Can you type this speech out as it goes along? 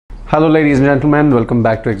Hello ladies and gentlemen, welcome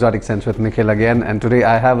back to Exotic Scents with Nikhil again, and today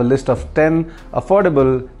I have a list of 10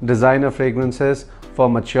 affordable designer fragrances for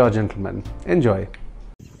mature gentlemen. Enjoy!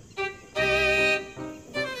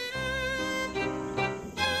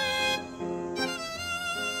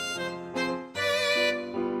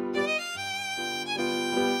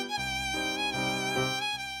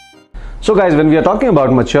 So guys, when we are talking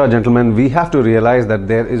about mature gentlemen, we have to realize that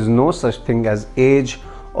there is no such thing as age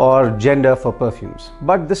or gender for perfumes,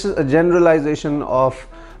 but this is a generalization of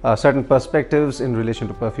certain perspectives in relation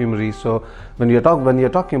to perfumery. So when you're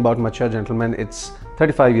talking about mature gentlemen, it's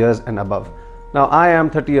 35 years and above. Now I am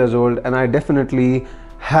 30 years old and I definitely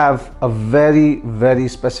have a very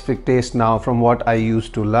specific taste now from what I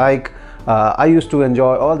used to like. I used to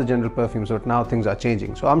enjoy all the general perfumes, but now things are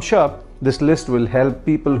changing. So I'm sure this list will help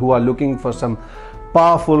people who are looking for some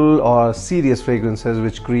powerful or serious fragrances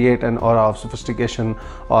which create an aura of sophistication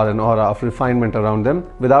or an aura of refinement around them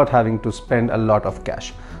without having to spend a lot of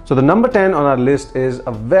cash. So the number 10 on our list is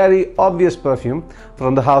a very obvious perfume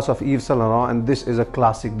from the house of Yves Saint Laurent, and this is a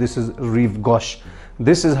classic. This is Rive Gauche.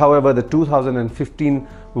 This is, however, the 2015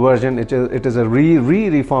 version. It is a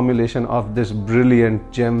reformulation of this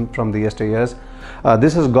brilliant gem from the yesteryears.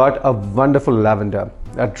 This has got a wonderful lavender,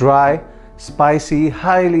 a dry, spicy,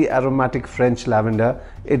 highly aromatic French lavender.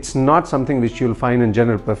 It's not something which you'll find in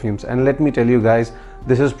general perfumes, and let me tell you guys,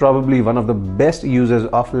 this is probably one of the best uses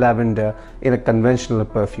of lavender in a conventional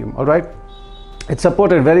perfume. All right, it's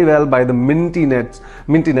supported very well by the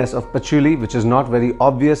mintiness of patchouli, which is not very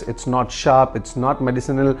obvious. It's not sharp, it's not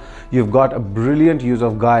medicinal. You've got a brilliant use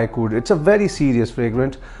of guaiac wood. It's a very serious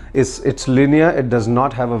fragrance. It's linear. It does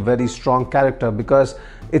not have a very strong character because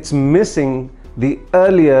it's missing the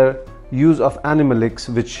earlier use of animalics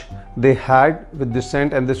which they had with this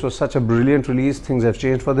scent, and this was such a brilliant release. Things have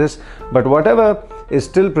changed for this, but whatever is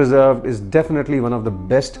still preserved is definitely one of the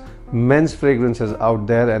best men's fragrances out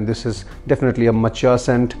there, and this is definitely a mature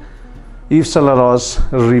scent, Yves Saint Laurent's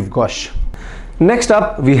Rive Gauche. Next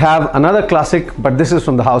up we have another classic, but this is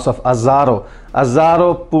from the house of Azzaro,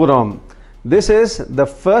 Azzaro Pour Homme. This is the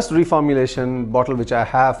first reformulation bottle which I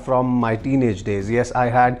have from my teenage days. Yes, I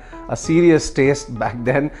had a serious taste back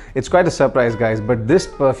then. It's quite a surprise, guys, but this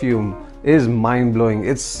perfume is mind-blowing.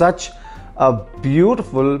 It's such a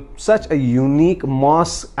beautiful, such a unique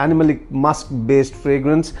animalic musk based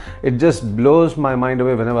fragrance. It just blows my mind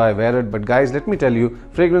away whenever I wear it. But guys, let me tell you,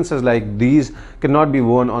 fragrances like these cannot be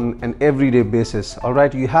worn on an everyday basis. All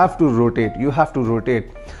right, you have to rotate.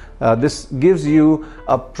 This gives you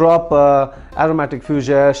a proper aromatic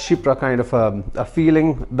fuchsia, chypre kind of a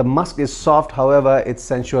feeling. The musk is soft, however, it's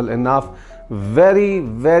sensual enough.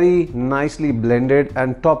 Very nicely blended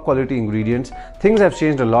and top quality ingredients. Things have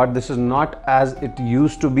changed a lot. This is not as it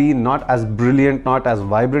used to be, not as brilliant, not as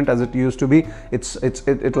vibrant as it used to be.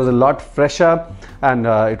 It was a lot fresher, and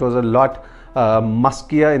it was a lot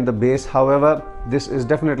muskier in the base. However, this is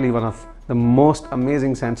definitely one of the most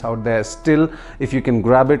amazing scents out there. Still, if you can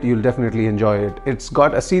grab it, you'll definitely enjoy it. It's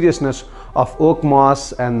got a seriousness of oak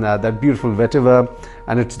moss and that beautiful vetiver,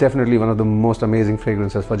 and it's definitely one of the most amazing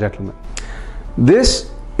fragrances for gentlemen.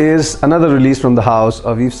 This is another release from the house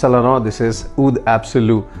of Yves Saint Laurent. This is Oud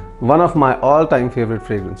Absolu, one of my all-time favorite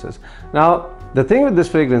fragrances. Now, the thing with this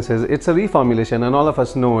fragrance is it's a reformulation, and all of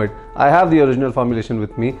us know it. I have the original formulation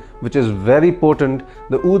with me, which is very potent.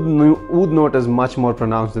 The oud note is much more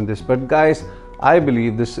pronounced than this, but guys, I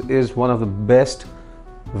believe this is one of the best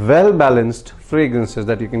well-balanced fragrances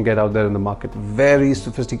that you can get out there in the market. Very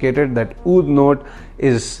sophisticated. That oud note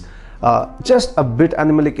is just a bit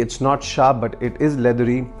animalic. It's not sharp, but it is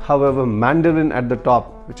leathery. However, mandarin at the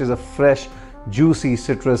top, which is a fresh, juicy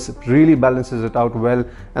citrus, it really balances it out well,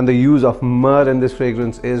 and the use of myrrh in this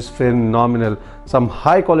fragrance is phenomenal. Some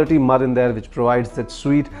high quality myrrh in there which provides that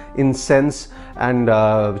sweet incense, and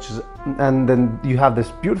then you have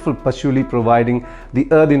this beautiful patchouli providing the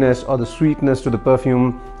earthiness or the sweetness to the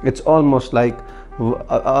perfume. It's almost like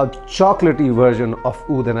a chocolatey version of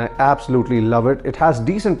oud, and I absolutely love it. It has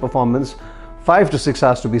decent performance, 5 to 6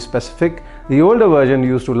 hours to be specific. The older version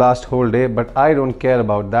used to last whole day, but I don't care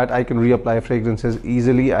about that. I can reapply fragrances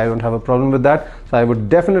easily. I don't have a problem with that. So I would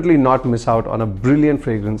definitely not miss out on a brilliant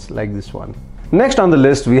fragrance like this one. Next on the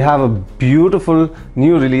list, we have a beautiful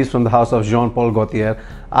new release from the house of Jean Paul Gaultier.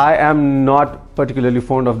 I am not particularly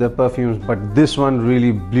fond of their perfumes, but this one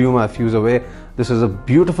really blew my fuse away. This is a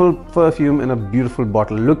beautiful perfume in a beautiful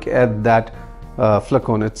bottle. Look at that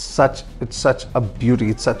flacon. It's such a beauty.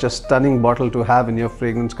 It's such a stunning bottle to have in your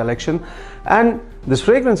fragrance collection, and this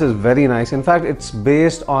fragrance is very nice. In fact, it's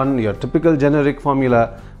based on your typical generic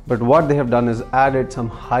formula, but what they have done is added some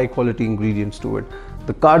high quality ingredients to it.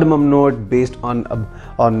 The cardamom note based on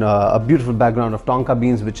a beautiful background of tonka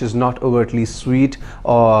beans, which is not overtly sweet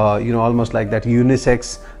or almost like that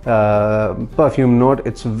unisex perfume note.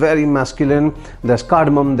 It's very masculine. There's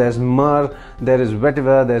cardamom, there's myrrh, there is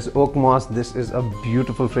vetiver, there's oak moss. This is a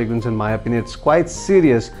beautiful fragrance in my opinion. It's quite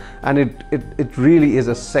serious, and it really is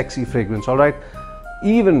a sexy fragrance. All right,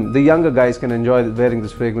 even the younger guys can enjoy wearing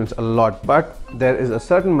this fragrance a lot, but there is a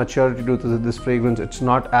certain maturity to this fragrance. It's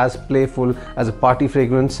not as playful as a party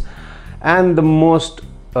fragrance, and the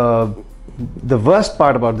worst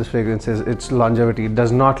part about this fragrance is its longevity. It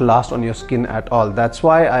does not last on your skin at all. That's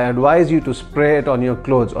why I advise you to spray it on your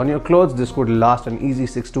clothes. On your clothes, this could last an easy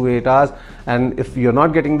 6 to 8 hours, and if you're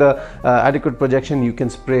not getting the adequate projection, you can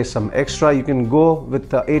spray some extra. You can go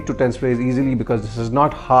with 8 to 10 sprays easily, because this is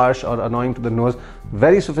not harsh or annoying to the nose.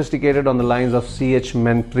 Very sophisticated on the lines of CH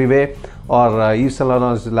Men Privé or Yves Saint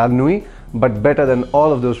Laurent's La Nuit, but better than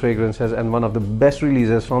all of those fragrances, and one of the best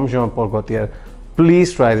releases from Jean Paul Gaultier.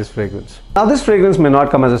 Please try this fragrance. Now, this fragrance may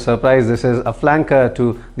not come as a surprise. This is a flanker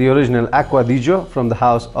to the original Acqua di Gio from the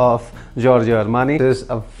house of Giorgio Armani. This is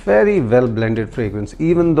a very well blended fragrance,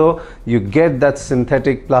 even though you get that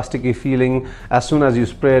synthetic plasticky feeling as soon as you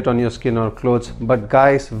spray it on your skin or clothes. But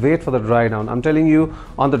guys, wait for the dry down. I'm telling you,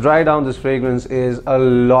 on the dry down, this fragrance is a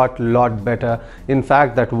lot better. In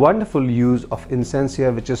fact, that wonderful use of incense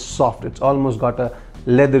here, which is soft, it's almost got a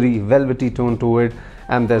leathery, velvety tone to it,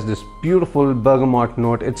 and there's this beautiful bergamot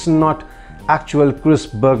note. It's not actual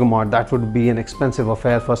crisp bergamot. That would be an expensive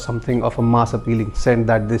affair for something of a mass appealing scent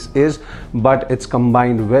that this is, but it's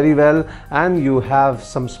combined very well, and you have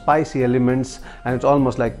some spicy elements, and it's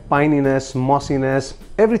almost like pininess, mossiness.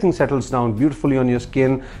 Everything settles down beautifully on your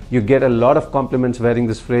skin. You get a lot of compliments wearing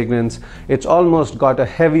this fragrance. It's almost got a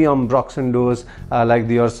heavy ambroxan dose like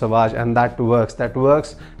Dior Sauvage, and that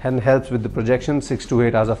works and helps with the projection. 6 to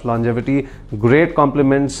 8 hours of longevity. Great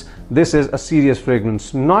compliments. This is a serious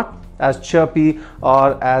fragrance, not as chirpy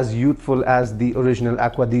or as youthful as the original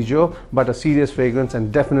Acqua di Gio, but a serious fragrance,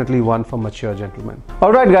 and definitely one for mature gentlemen.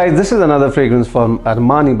 Alright guys, this is another fragrance from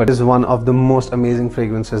Armani, but this is one of the most amazing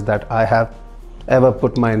fragrances that I have ever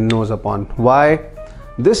put my nose upon. Why?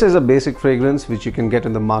 This is a basic fragrance which you can get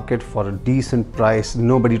in the market for a decent price.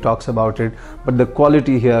 Nobody talks about it, but the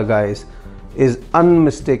quality here, guys, is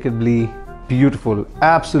unmistakably beautiful.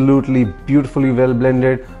 Absolutely beautifully well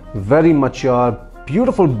blended, very mature,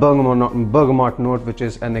 beautiful bergamot note, which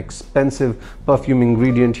is an expensive perfume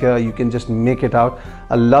ingredient here. You can just make it out.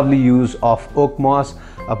 A lovely use of oak moss,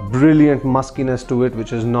 a brilliant muskiness to it,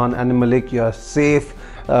 which is non-animalic. You're safe,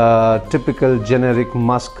 typical generic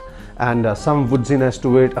musk, and some woodsiness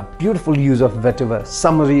to it. A beautiful use of vetiver,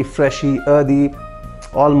 summery, freshy, earthy,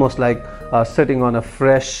 almost like sitting on a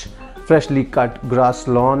freshly cut grass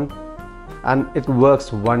lawn. And it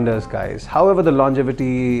works wonders, guys. However, the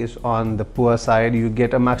longevity is on the poor side. You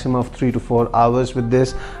get a maximum of 3 to 4 hours with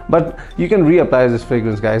this, but you can reapply this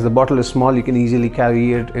fragrance, guys. The bottle is small. You can easily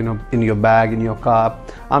carry it in your bag, in your car.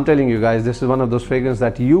 I'm telling you guys, this is one of those fragrances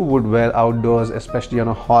that you would wear outdoors, especially on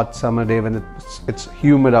a hot summer day when it's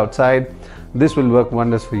humid outside. This will work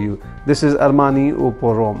wonders for you. This is Armani Eau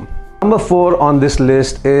pour Homme. Number 4 on this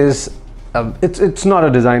list is it's not a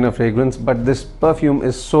designer fragrance, but this perfume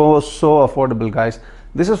is so affordable, guys.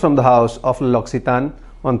 This is from the house of L'Occitane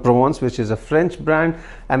en Provence, which is a French brand,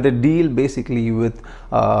 and they deal basically with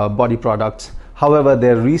body products. However,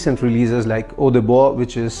 their recent releases like Eau de Bois,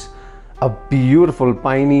 which is a beautiful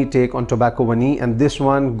piney take on tobacco vanille, and this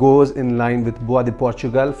one goes in line with Bois de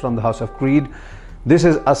Portugal from the house of Creed. This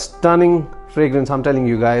is a stunning fragrance. I'm telling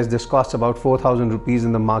you guys, this costs about 4,000 rupees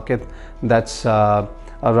in the market. That's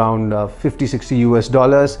around $50-60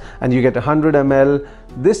 US, and you get 100 ml.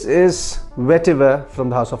 This is vetiver from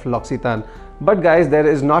the house of L'Occitane, but guys, there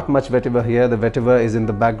is not much vetiver here. The vetiver is in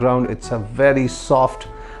the background. It's a very soft,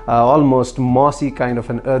 almost mossy kind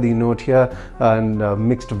of an earthy note here, and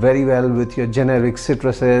mixed very well with your generic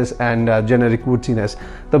citruses and generic woodsiness.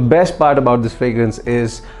 The best part about this fragrance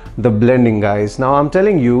is the blending, guys. Now I'm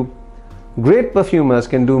telling you, great perfumers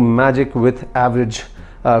can do magic with average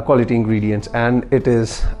quality ingredients, and it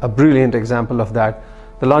is a brilliant example of that.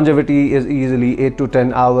 The longevity is easily 8 to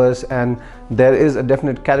 10 hours, and there is a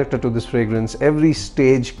definite character to this fragrance. Every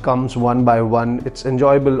stage comes one by one. It's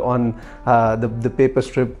enjoyable on the paper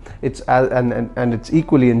strip. And it's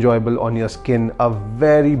equally enjoyable on your skin. A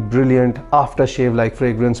very brilliant aftershave like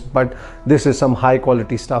fragrance, but this is some high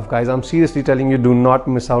quality stuff, guys. I'm seriously telling you, do not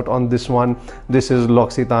miss out on this one. This is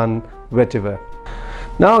L'Occitane Vetiver.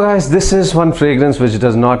 Now guys, this is one fragrance which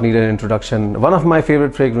does not need an introduction. One of my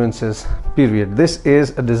favorite fragrances, period. This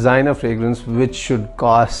is a designer fragrance which should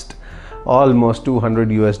cost almost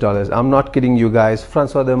 $200 US. I'm not kidding you guys.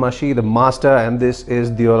 François de Machy, the master, and this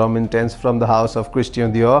is Dior Homme Intense from the house of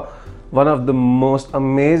Christian Dior. One of the most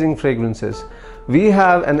amazing fragrances. We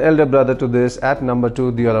have an elder brother to this at number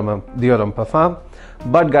 2, Dior Homme Parfum.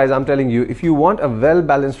 But guys, I'm telling you, if you want a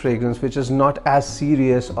well-balanced fragrance which is not as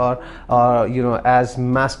serious or you know, as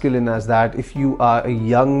masculine as that, if you are a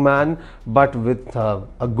young man but with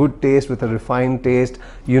a good taste, with a refined taste,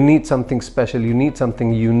 you need something special, you need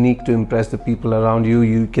something unique to impress the people around you.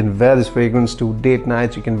 You can wear this fragrance to date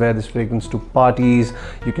nights, you can wear this fragrance to parties,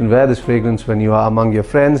 you can wear this fragrance when you are among your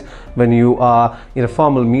friends, when you are in a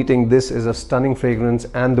formal meeting. This is a stunning fragrance,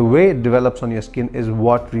 and the way it develops on your skin is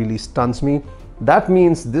what really stuns me. That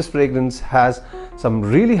means this fragrance has some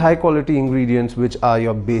really high quality ingredients which are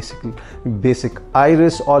your basic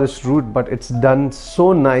iris or its root, but it's done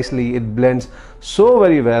so nicely. It blends so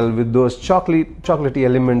very well with those chocolatey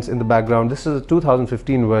elements in the background. This is a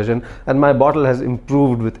 2015 version, and my bottle has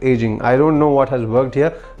improved with aging. I don't know what has worked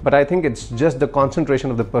here, but I think it's just the concentration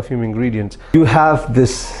of the perfume ingredients. You have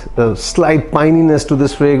this slight pininess to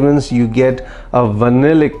this fragrance. You get a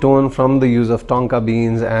vanillic tone from the use of tonka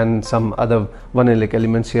beans and some other vanillic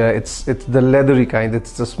elements here. It's the leathery kind,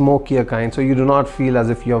 it's the smokier kind, so you do not feel as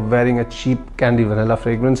if you're wearing a cheap candy vanilla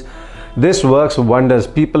fragrance. This works wonders.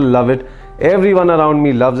 People love it. Everyone around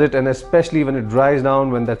me loves it, and especially when it dries down,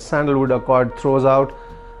 when that sandalwood accord throws out.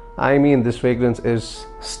 I mean, this fragrance is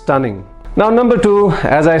stunning. Now number 2,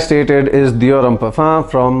 as I stated, is Dior Homme Parfum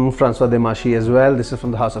from François de Machy as well. This is from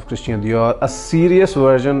the house of Christian Dior, a serious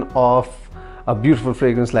version of a beautiful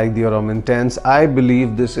fragrance like Dior Homme Intense. I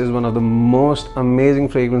believe this is one of the most amazing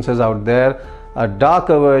fragrances out there. A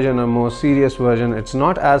darker version, a more serious version. It's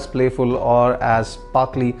not as playful or as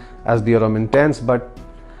sparkly as Dior Homme Intense, but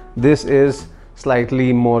this is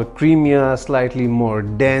slightly more creamier, slightly more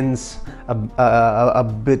dense, a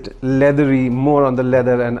bit leathery, more on the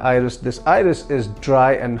leather and iris. This iris is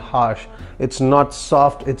dry and harsh. It's not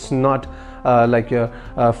soft. It's not like your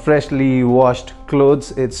freshly washed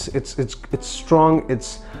clothes. It's strong.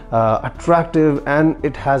 It's attractive, and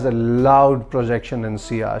it has a loud projection and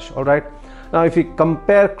sillage. All right. Now, if you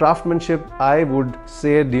compare craftsmanship, I would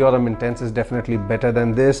say Dior Homme Intense is definitely better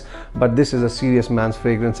than this, but this is a serious man's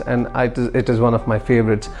fragrance, and it is one of my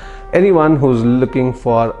favorites. Anyone who's looking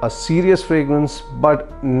for a serious fragrance,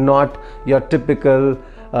 but not your typical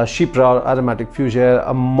chypre or aromatic fougere,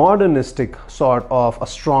 a modernistic sort of a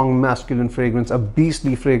strong masculine fragrance, a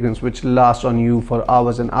beastly fragrance which lasts on you for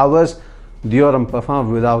hours and hours, Dior Homme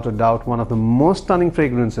Parfum, without a doubt, one of the most stunning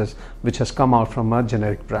fragrances which has come out from a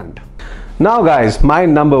generic brand. Now guys, my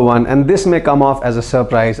number 1, and this may come off as a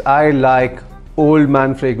surprise, I like old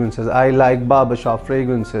man fragrances. I like barbershop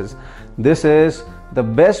fragrances. This is the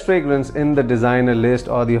best fragrance in the designer list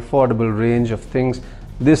or the affordable range of things.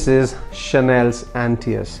 This is Chanel's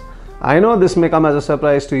Antius. I know this may come as a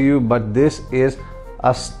surprise to you, but this is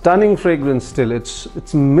a stunning fragrance still.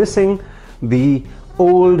 It's missing the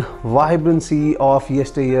old vibrancy of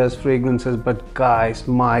yesteryear's fragrances, but guys,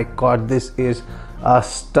 my god, this is a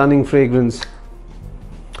stunning fragrance.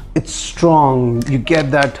 It's strong. You get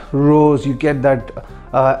that rose, you get that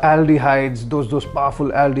aldehydes, those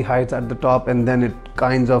powerful aldehydes at the top, and then it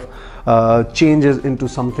kinds of changes into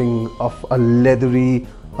something of a leathery,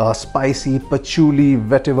 spicy patchouli,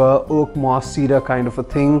 vetiver, oak moss, cedar kind of a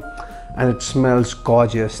thing, and it smells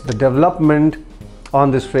gorgeous. The development on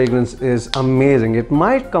this fragrance is amazing. It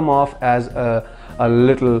might come off as a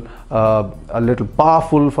little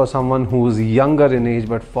powerful for someone who's younger in age,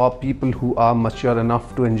 but for people who are mature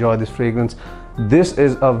enough to enjoy this fragrance, this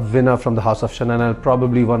is a winner from the house of Chanel,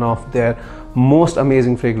 probably one of their most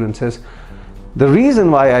amazing fragrances. The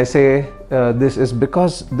reason why I say this is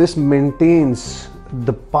because this maintains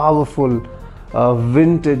the powerful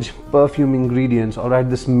vintage perfume ingredients. All right,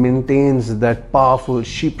 this maintains that powerful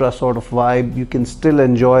chypre sort of vibe. You can still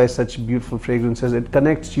enjoy such beautiful fragrances. It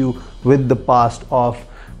connects you with the past of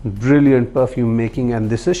brilliant perfume making, and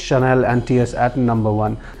this is Chanel Antius at number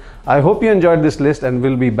 1. I hope you enjoyed this list, and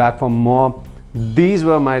we'll be back for more. These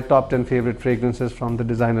were my top 10 favorite fragrances from the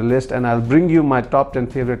designer list, and I'll bring you my top 10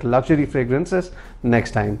 favorite luxury fragrances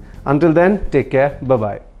next time. Until then, take care. Bye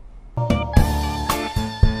bye.